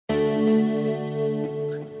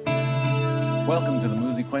Welcome to the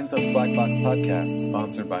Musicuentos Black Box Podcast,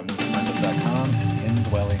 sponsored by Musicuentos.com and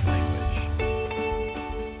Indwelling Language.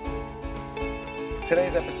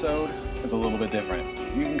 Today's episode is a little bit different.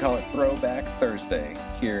 You can call it Throwback Thursday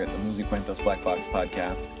here at the Musicuentos Black Box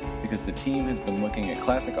Podcast because the team has been looking at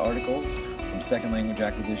classic articles from second language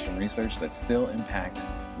acquisition research that still impact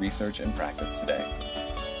research and practice today.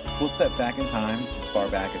 We'll step back in time as far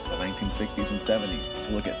back as the 1960s and 70s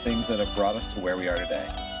to look at things that have brought us to where we are today.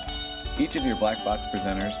 Each of your Black Box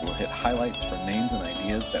presenters will hit highlights from names and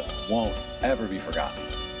ideas that won't ever be forgotten.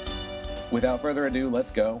 Without further ado,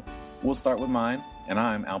 let's go. We'll start with mine, and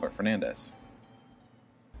I'm Albert Fernandez.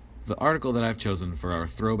 The article that I've chosen for our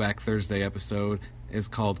Throwback Thursday episode is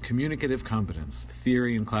called Communicative Competence,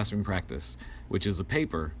 Theory and Classroom Practice, which is a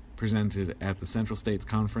paper presented at the Central States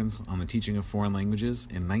Conference on the Teaching of Foreign Languages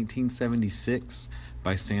in 1976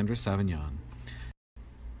 by Sandra Savignon.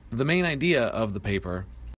 The main idea of the paper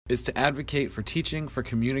is to advocate for teaching for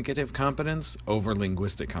communicative competence over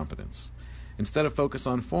linguistic competence. Instead of focus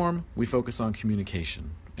on form, we focus on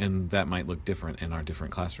communication, and that might look different in our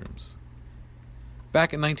different classrooms.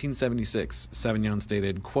 Back in 1976, Savignon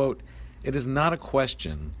stated, quote, "It is not a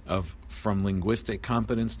question of from linguistic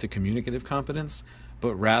competence to communicative competence,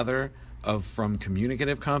 but rather of from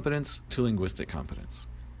communicative competence to linguistic competence.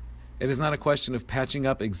 It is not a question of patching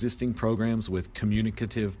up existing programs with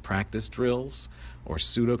communicative practice drills or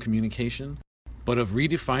pseudo-communication, but of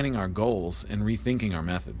redefining our goals and rethinking our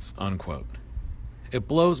methods," unquote. It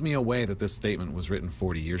blows me away that this statement was written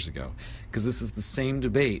 40 years ago, because this is the same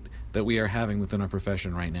debate that we are having within our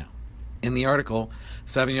profession right now. In the article,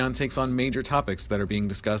 Savignon takes on major topics that are being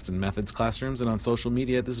discussed in methods classrooms and on social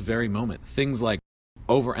media at this very moment. Things like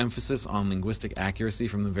overemphasis on linguistic accuracy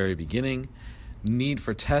from the very beginning, need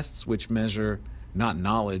for tests which measure not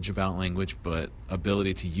knowledge about language but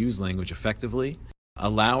ability to use language effectively,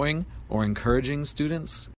 allowing or encouraging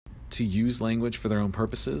students to use language for their own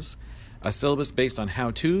purposes, a syllabus based on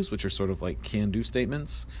how-tos, which are sort of like can-do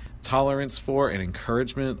statements, tolerance for and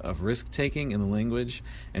encouragement of risk-taking in the language,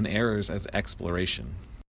 and errors as exploration.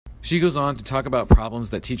 She goes on to talk about problems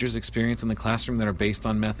that teachers experience in the classroom that are based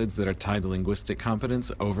on methods that are tied to linguistic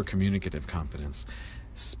competence over communicative competence.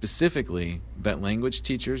 Specifically, that language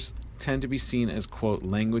teachers tend to be seen as, quote,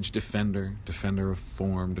 language defender, defender of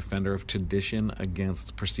form, defender of tradition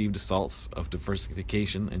against perceived assaults of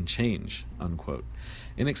diversification and change, unquote.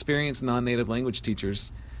 Inexperienced non-native language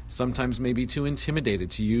teachers sometimes may be too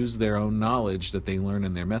intimidated to use their own knowledge that they learn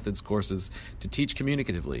in their methods courses to teach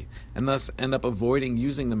communicatively, and thus end up avoiding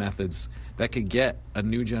using the methods that could get a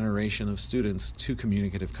new generation of students to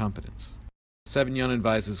communicative competence. Savignon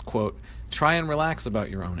advises, quote, "Try and relax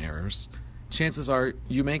about your own errors. Chances are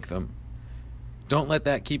you make them. Don't let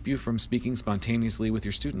that keep you from speaking spontaneously with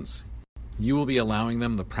your students. You will be allowing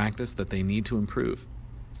them the practice that they need to improve.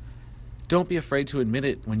 Don't be afraid to admit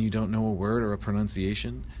it when you don't know a word or a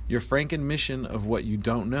pronunciation. Your frank admission of what you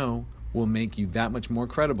don't know will make you that much more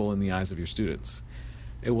credible in the eyes of your students.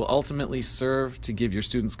 It will ultimately serve to give your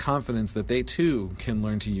students confidence that they too can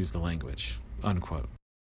learn to use the language," unquote.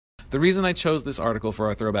 The reason I chose this article for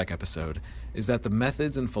our throwback episode is that the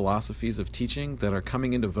methods and philosophies of teaching that are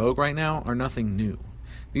coming into vogue right now are nothing new.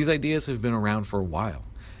 These ideas have been around for a while.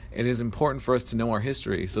 It is important for us to know our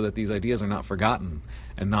history so that these ideas are not forgotten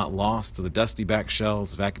and not lost to the dusty back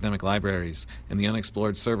shelves of academic libraries and the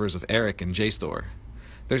unexplored servers of ERIC and JSTOR.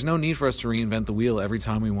 There's no need for us to reinvent the wheel every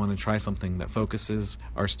time we want to try something that focuses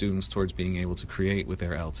our students towards being able to create with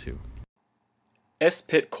their L2. S.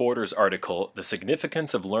 Pitt Corder's article, The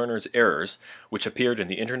Significance of Learners' Errors, which appeared in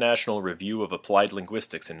the International Review of Applied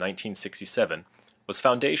Linguistics in 1967, was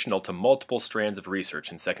foundational to multiple strands of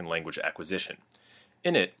research in second language acquisition.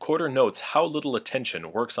 In it, Corder notes how little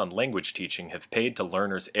attention works on language teaching have paid to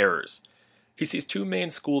learners' errors. He sees two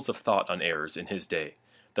main schools of thought on errors in his day.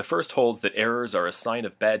 The first holds that errors are a sign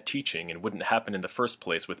of bad teaching and wouldn't happen in the first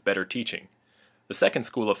place with better teaching. The second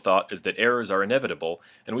school of thought is that errors are inevitable,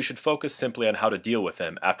 and we should focus simply on how to deal with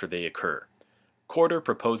them after they occur. Corder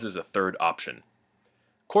proposes a third option.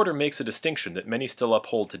 Corder makes a distinction that many still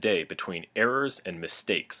uphold today between errors and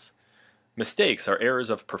mistakes. Mistakes are errors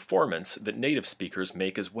of performance that native speakers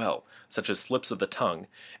make as well, such as slips of the tongue,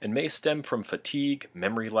 and may stem from fatigue,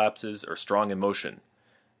 memory lapses, or strong emotion.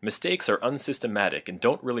 Mistakes are unsystematic and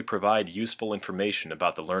don't really provide useful information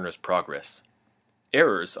about the learner's progress.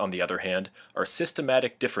 Errors, on the other hand, are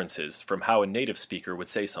systematic differences from how a native speaker would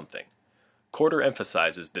say something. Corder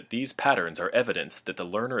emphasizes that these patterns are evidence that the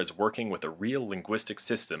learner is working with a real linguistic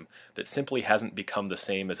system that simply hasn't become the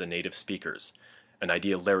same as a native speaker's, an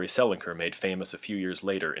idea Larry Selinker made famous a few years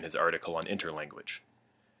later in his article on interlanguage.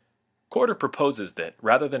 Corder proposes that,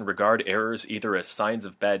 rather than regard errors either as signs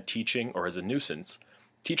of bad teaching or as a nuisance,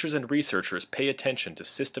 teachers and researchers pay attention to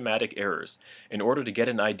systematic errors in order to get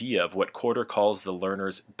an idea of what Corder calls the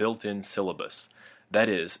learner's built-in syllabus, that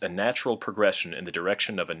is, a natural progression in the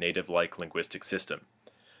direction of a native-like linguistic system.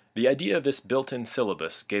 The idea of this built-in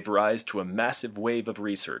syllabus gave rise to a massive wave of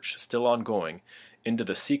research, still ongoing, into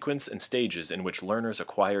the sequence and stages in which learners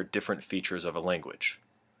acquire different features of a language.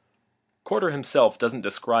 Corder himself doesn't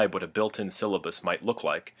describe what a built-in syllabus might look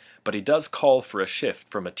like, but he does call for a shift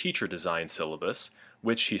from a teacher-designed syllabus,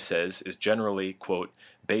 which, he says, is generally, quote,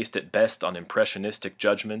 based at best on impressionistic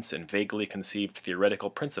judgments and vaguely conceived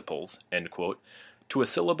theoretical principles, end quote, to a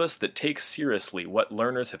syllabus that takes seriously what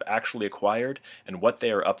learners have actually acquired and what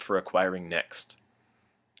they are up for acquiring next.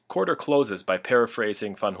 Corder closes by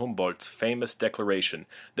paraphrasing von Humboldt's famous declaration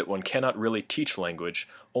that one cannot really teach language,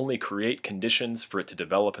 only create conditions for it to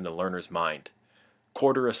develop in the learner's mind.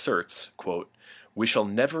 Corder asserts, quote, "We shall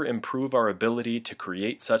never improve our ability to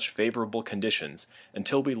create such favorable conditions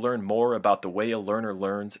until we learn more about the way a learner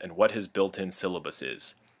learns and what his built-in syllabus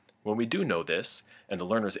is. When we do know this, and the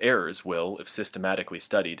learner's errors will, if systematically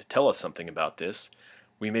studied, tell us something about this,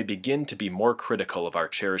 we may begin to be more critical of our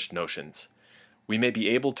cherished notions. We may be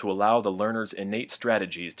able to allow the learner's innate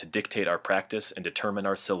strategies to dictate our practice and determine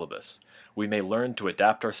our syllabus. We may learn to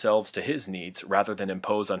adapt ourselves to his needs rather than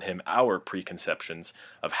impose on him our preconceptions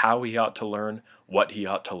of how he ought to learn, what he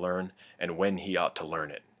ought to learn, and when he ought to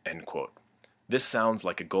learn it." End quote. This sounds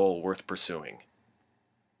like a goal worth pursuing.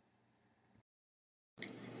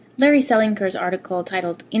 Larry Selinker's article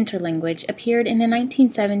titled Interlanguage appeared in the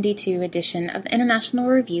 1972 edition of the International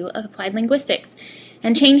Review of Applied Linguistics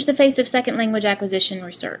and changed the face of second language acquisition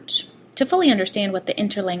research. To fully understand what the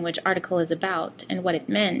interlanguage article is about and what it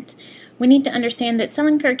meant, we need to understand that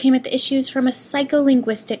Selinker came at the issues from a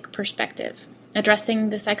psycholinguistic perspective, addressing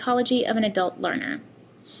the psychology of an adult learner.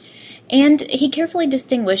 And he carefully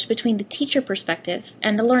distinguished between the teacher perspective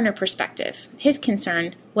and the learner perspective. His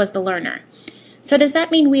concern was the learner. So does that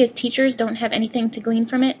mean we as teachers don't have anything to glean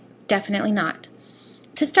from it? Definitely not.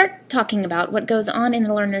 To start talking about what goes on in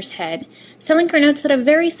the learner's head, Selinker notes that a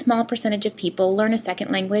very small percentage of people learn a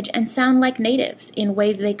second language and sound like natives in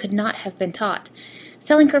ways they could not have been taught.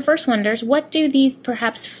 Selinker first wonders, what do these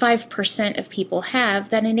perhaps 5% of people have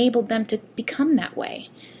that enabled them to become that way?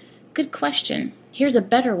 Good question. Here's a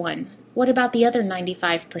better one. What about the other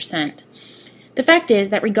 95%? The fact is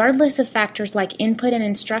that regardless of factors like input and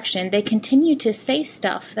instruction, they continue to say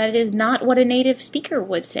stuff that is not what a native speaker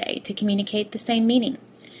would say to communicate the same meaning.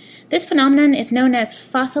 This phenomenon is known as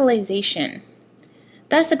fossilization.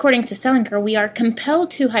 Thus, according to Selinker, we are compelled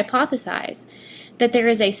to hypothesize that there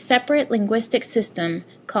is a separate linguistic system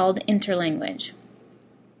called interlanguage.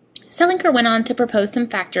 Selinker went on to propose some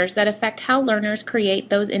factors that affect how learners create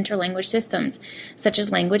those interlanguage systems, such as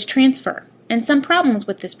language transfer, and some problems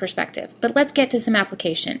with this perspective, but let's get to some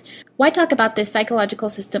application. Why talk about this psychological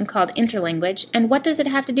system called interlanguage, and what does it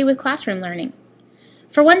have to do with classroom learning?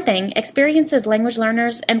 For one thing, experience as language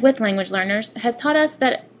learners and with language learners has taught us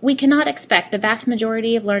that we cannot expect the vast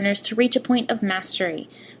majority of learners to reach a point of mastery,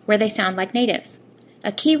 where they sound like natives.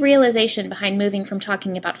 A key realization behind moving from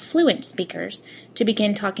talking about fluent speakers to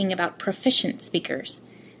begin talking about proficient speakers.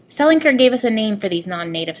 Selinker gave us a name for these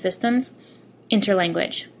non-native systems,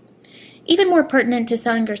 interlanguage. Even more pertinent to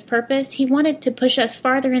Selinker's purpose, he wanted to push us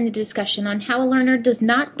farther in the discussion on how a learner does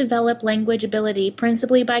not develop language ability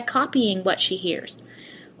principally by copying what she hears,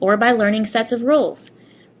 or by learning sets of rules.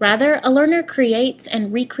 Rather, a learner creates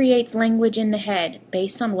and recreates language in the head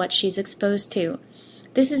based on what she's exposed to.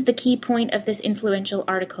 This is the key point of this influential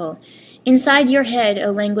article. Inside your head,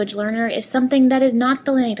 O language learner, is something that is not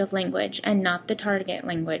the native language and not the target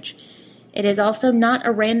language. It is also not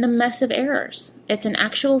a random mess of errors. It's an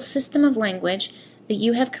actual system of language that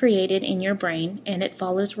you have created in your brain, and it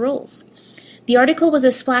follows rules. The article was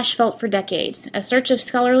a splash felt for decades. A search of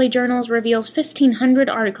scholarly journals reveals 1,500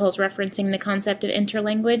 articles referencing the concept of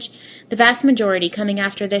interlanguage, the vast majority coming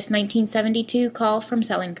after this 1972 call from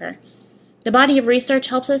Selinker. The body of research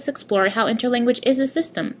helps us explore how interlanguage is a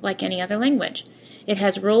system, like any other language. It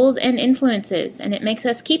has rules and influences, and it makes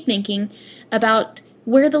us keep thinking about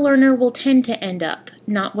where the learner will tend to end up,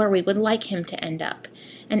 not where we would like him to end up.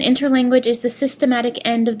 And interlanguage is the systematic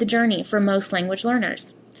end of the journey for most language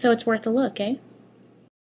learners. So it's worth a look, eh?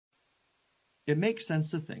 It makes sense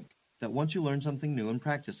to think that once you learn something new and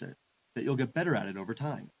practice it, that you'll get better at it over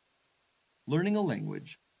time. Learning a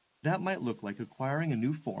language, that might look like acquiring a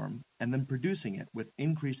new form and then producing it with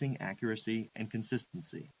increasing accuracy and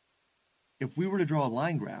consistency. If we were to draw a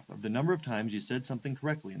line graph of the number of times you said something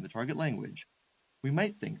correctly in the target language, we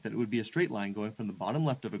might think that it would be a straight line going from the bottom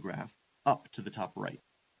left of a graph up to the top right.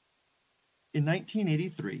 In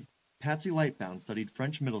 1983, Patsy Lightbound studied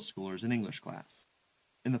French middle schoolers in English class.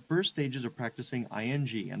 In the first stages of practicing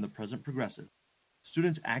ing and the present progressive,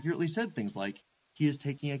 students accurately said things like, "He is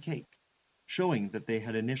taking a cake," showing that they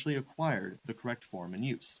had initially acquired the correct form and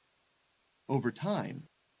use. Over time,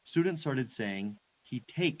 students started saying, "He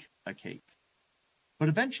take a cake." But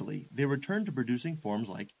eventually, they returned to producing forms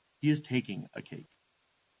like, "He is taking a cake."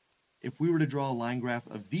 If we were to draw a line graph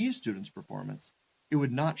of these students' performance, it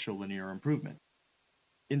would not show linear improvement.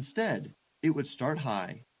 Instead, it would start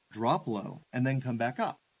high, drop low, and then come back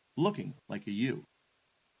up, looking like a U.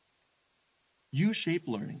 U-shaped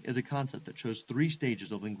learning is a concept that shows 3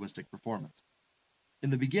 stages of linguistic performance. In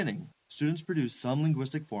the beginning, students produce some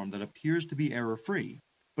linguistic form that appears to be error-free,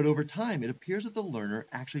 but over time it appears that the learner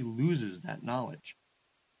actually loses that knowledge.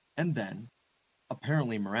 And then,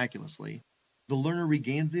 apparently miraculously, the learner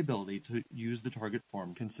regains the ability to use the target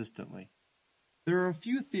form consistently. There are a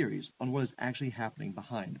few theories on what is actually happening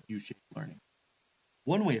behind U-shaped learning.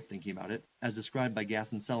 One way of thinking about it, as described by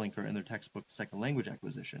Gass and Selinker in their textbook Second Language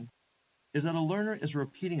Acquisition, is that a learner is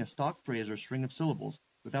repeating a stock phrase or string of syllables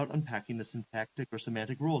without unpacking the syntactic or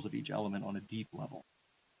semantic rules of each element on a deep level.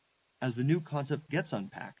 As the new concept gets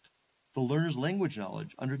unpacked, the learner's language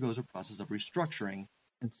knowledge undergoes a process of restructuring,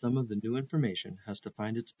 and some of the new information has to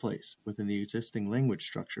find its place within the existing language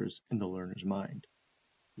structures in the learner's mind.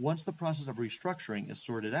 Once the process of restructuring is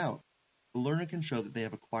sorted out, the learner can show that they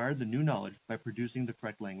have acquired the new knowledge by producing the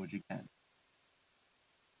correct language again.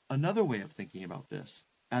 Another way of thinking about this,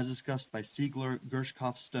 as discussed by Siegler,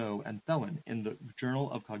 Gershkopf, Stowe, and Thelen in the Journal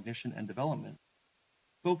of Cognition and Development,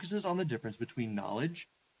 focuses on the difference between knowledge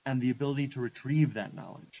and the ability to retrieve that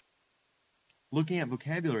knowledge. Looking at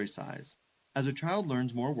vocabulary size, as a child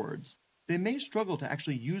learns more words, they may struggle to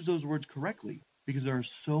actually use those words correctly because there are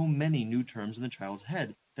so many new terms in the child's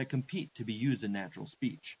head that compete to be used in natural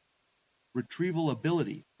speech. Retrieval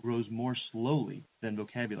ability grows more slowly than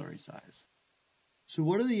vocabulary size. So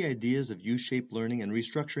what do the ideas of U-shaped learning and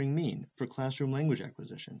restructuring mean for classroom language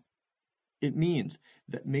acquisition? It means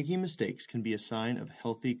that making mistakes can be a sign of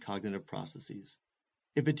healthy cognitive processes.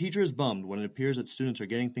 If a teacher is bummed when it appears that students are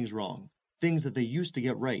getting things wrong, things that they used to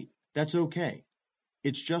get right, that's okay.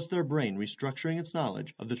 It's just their brain restructuring its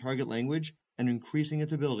knowledge of the target language and increasing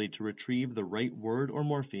its ability to retrieve the right word or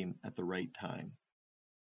morpheme at the right time.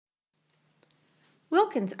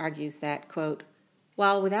 Wilkins argues that, quote,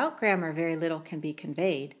 while without grammar very little can be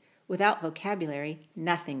conveyed, without vocabulary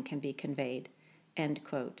nothing can be conveyed, end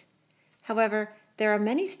quote. However, there are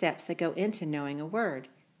many steps that go into knowing a word,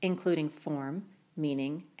 including form,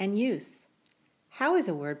 meaning, and use. How is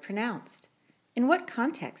a word pronounced? In what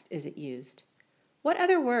context is it used? What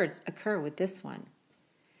other words occur with this one?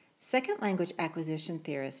 Second language acquisition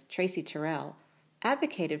theorist Tracy Terrell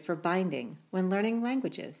advocated for binding when learning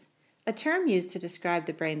languages, a term used to describe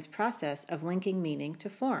the brain's process of linking meaning to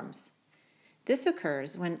forms. This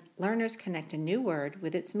occurs when learners connect a new word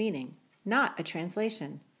with its meaning, not a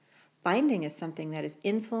translation. Binding is something that is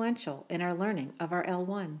influential in our learning of our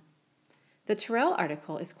L1. The Terrell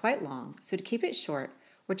article is quite long, so to keep it short,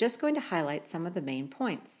 we're just going to highlight some of the main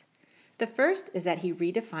points. The first is that he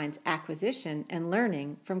redefines acquisition and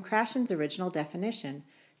learning from Krashen's original definition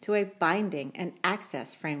to a binding and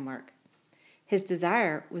access framework. His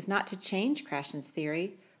desire was not to change Krashen's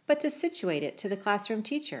theory, but to situate it to the classroom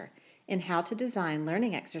teacher in how to design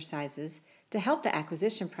learning exercises to help the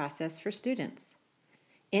acquisition process for students.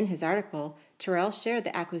 In his article, Terrell shared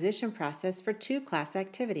the acquisition process for 2 class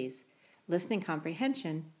activities, listening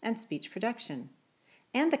comprehension and speech production,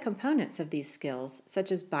 and the components of these skills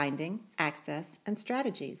such as binding, access, and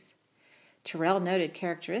strategies. Terrell noted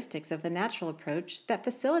characteristics of the natural approach that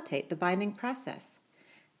facilitate the binding process: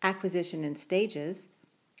 acquisition in stages,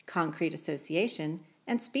 concrete association,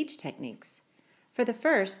 and speech techniques. For the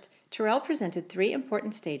first, Terrell presented 3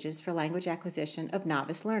 important stages for language acquisition of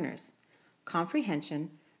novice learners: comprehension,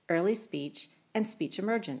 early speech, and speech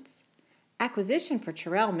emergence. Acquisition for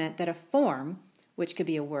Terrell meant that a form, which could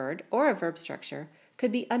be a word or a verb structure,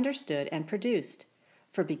 could be understood and produced.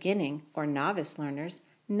 For beginning or novice learners,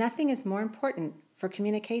 nothing is more important for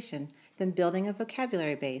communication than building a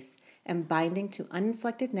vocabulary base, and binding to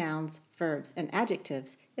uninflected nouns, verbs, and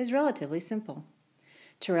adjectives is relatively simple.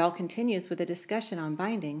 Terrell continues with a discussion on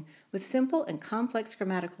binding with simple and complex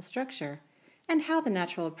grammatical structure and how the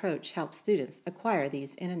natural approach helps students acquire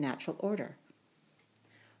these in a natural order.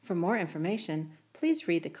 For more information, please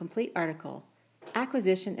read the complete article,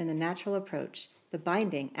 Acquisition in the Natural Approach, the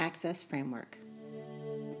Binding Access Framework.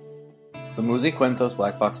 The Musicuentos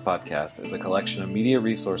Black Box Podcast is a collection of media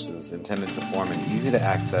resources intended to form an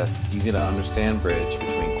easy-to-access, easy-to-understand bridge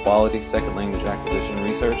between quality second language acquisition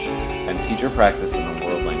research and teacher practice in a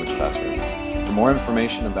world language classroom. For more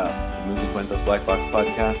information about the Musicuentos Black Box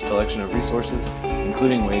Podcast collection of resources,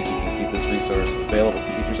 including ways you can keep this resource available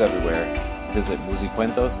to teachers everywhere, visit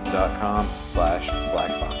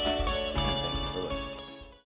musicuentos.com/blackbox.